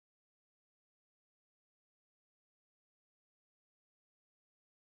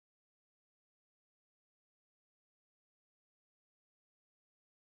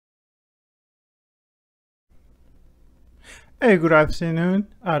Hey, good afternoon.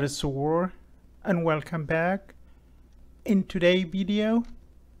 This is Wur, and welcome back. In today's video,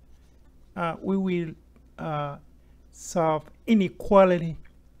 we will solve inequality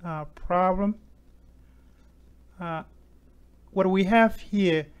problem. What we have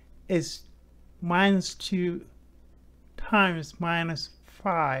here is -2 times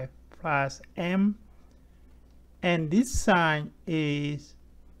 -5 plus m, and this sign is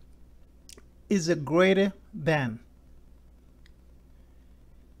a greater than.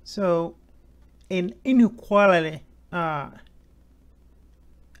 So in inequality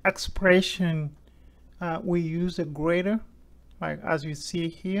expression, we use a greater, like as you see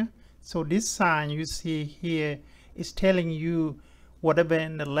here. So this sign you see here is telling you whatever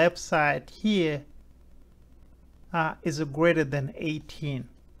in the left side here is a greater than 18,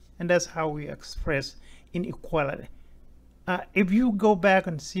 and that's how we express inequality. If you go back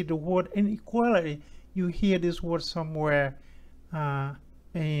and see the word inequality, you hear this word somewhere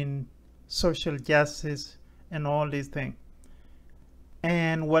in social justice and all these things.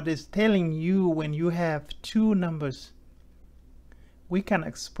 And what is telling you, when you have two numbers, we can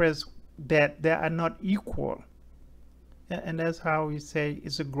express that they are not equal, and that's how we say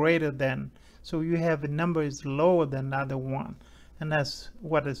it's a greater than. So you have a number is lower than the other one, and that's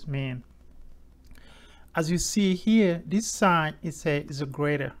what it means. As you see here, this sign is a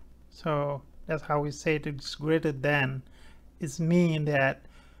greater, so that's how we say it's greater than. It means that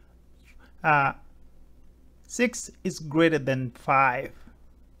 6 is greater than 5.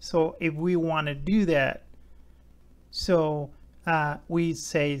 So if we want to do that, so we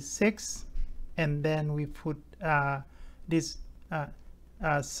say 6, and then we put this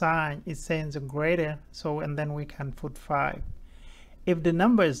sign is saying the greater, so and then we can put 5. If the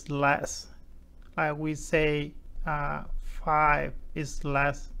number is less, like we say 5 is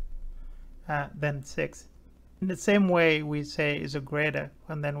less than 6. In the same way, we say is a greater,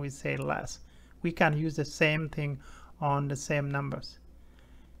 and then we say less. We can use the same thing on the same numbers.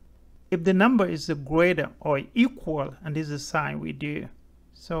 If the number is a greater or equal, and this is a sign we do,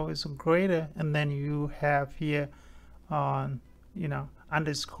 so it's a greater, and then you have here on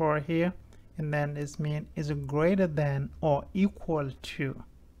underscore here, and then this means is a greater than or equal to.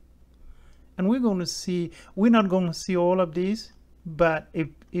 And we're going to see, we're not going to see all of these, but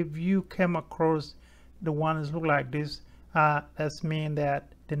if you came across the ones look like this, that's mean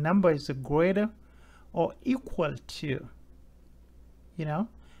that the number is a greater or equal to,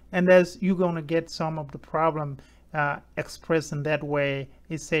 and as you're going to get some of the problem expressed in that way.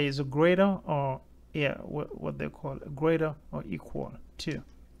 It says a greater or what they call a greater or equal to.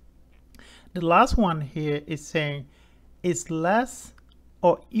 The last one here is saying it's less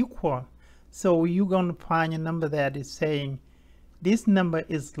or equal. So you're going to find a number that is saying this number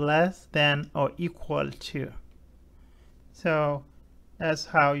is less than or equal to. So that's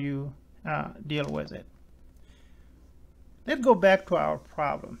how you deal with it. Let's go back to our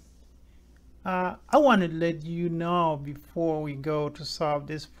problem. I want to let you know before we go to solve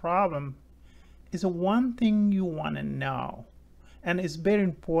this problem is one thing you want to know, and it's very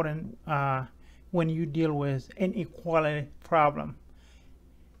important when you deal with an inequality problem.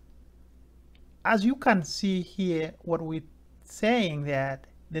 As you can see here, what we're saying that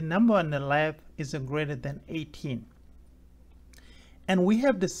the number on the left is a greater than 18, and we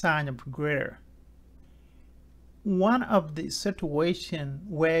have the sign of greater. One of the situation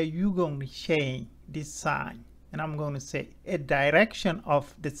where you're going to change this sign, and I'm going to say a direction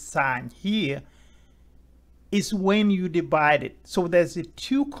of the sign here, is when you divide it. So there's a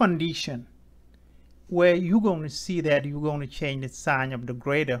two condition where you're going to see that you're going to change the sign of the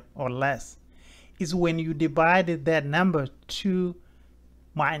greater or less. Is when you divided that number to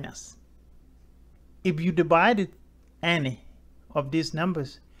minus. If you divided any of these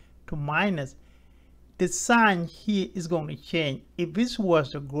numbers to minus, the sign here is going to change. If this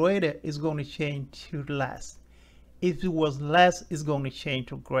was the greater, it's going to change to less. If it was less, it's going to change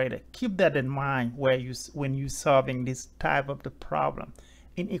to greater. Keep that in mind when you're solving this type of the problem,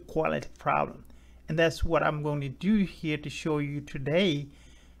 inequality problem. And that's what I'm going to do here to show you today.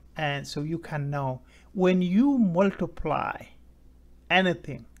 And so you can know, when you multiply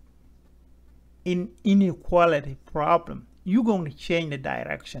anything in inequality problem, you're going to change the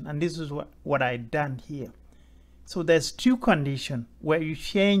direction, and this is what I done here. So there's two conditions where you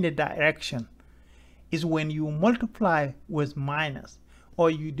change the direction. Is when you multiply with minus, or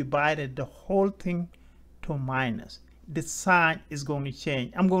you divided the whole thing to minus. The sign is going to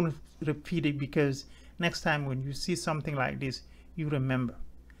change. I'm going to repeat it because next time when you see something like this, you remember.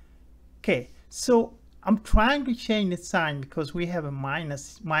 Okay, so I'm trying to change the sign because we have a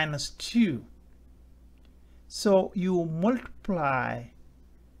minus 2. So you multiply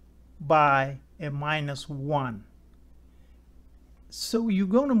by a -1. So you're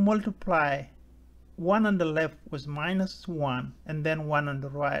going to multiply 1 on the left with -1 and then 1 on the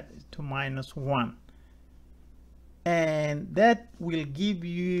right to -1. And that will give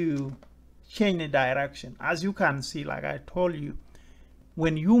you change the direction. As you can see, like I told you,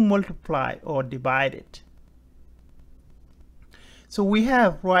 when you multiply or divide it. So we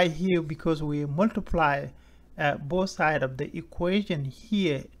have right here, because we multiply both sides of the equation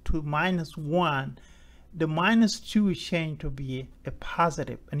here to -1, the -2 is changed to be a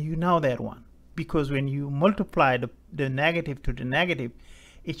positive, and you know that one, because when you multiply the negative to the negative,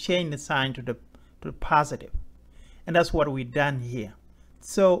 it changes the sign to the positive. And that's what we've done here.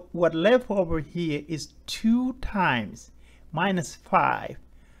 So what left over here is 2 times -5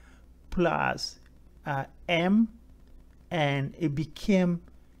 plus m, and it became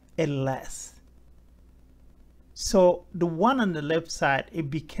a less. So the one on the left side, it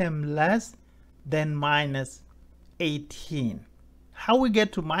became less than -18. How we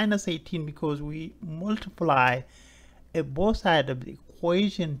get to -18? Because we multiply both sides of the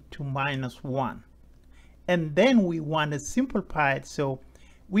equation to -1. And then we want to simplify it, so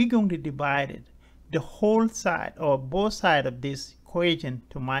we're going to divide it, the whole side or both sides of this equation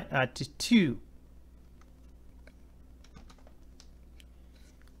to 2.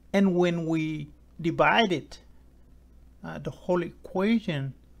 And when we divide it, the whole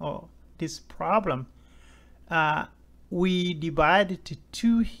equation or this problem, we divide it to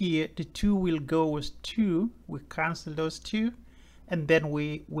 2 here. The 2 will go with 2. We cancel those 2, and then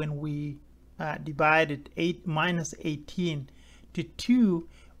when we divide it -18 to 2,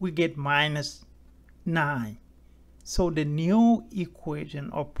 we get -9. So the new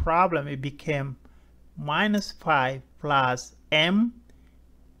equation or problem, it became -5 plus m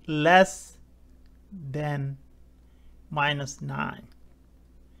less than -9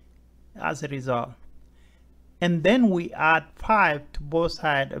 as a result. And then we add 5 to both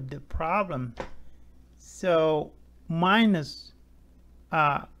sides of the problem. So minus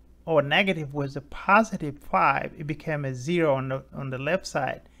or negative was a +5. It became a 0 on the left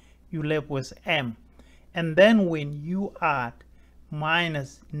side. You left with m. And then when you add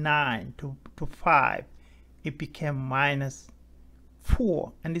 -9 to 5, it became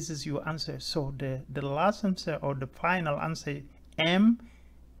 -4. And this is your answer. So the last answer, or the final answer, m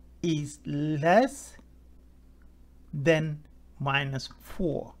is less than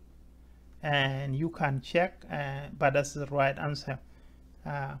 -4. And you can check, but that's the right answer.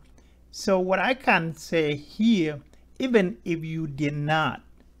 So what I can say here, even if you did not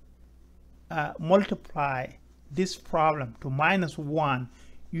multiply this problem to -1,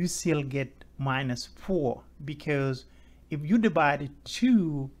 you still get -4, because if you divide it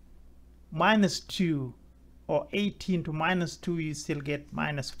to -2 or 18 to -2, you still get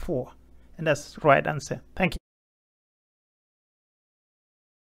 -4. And that's the right answer. Thank you.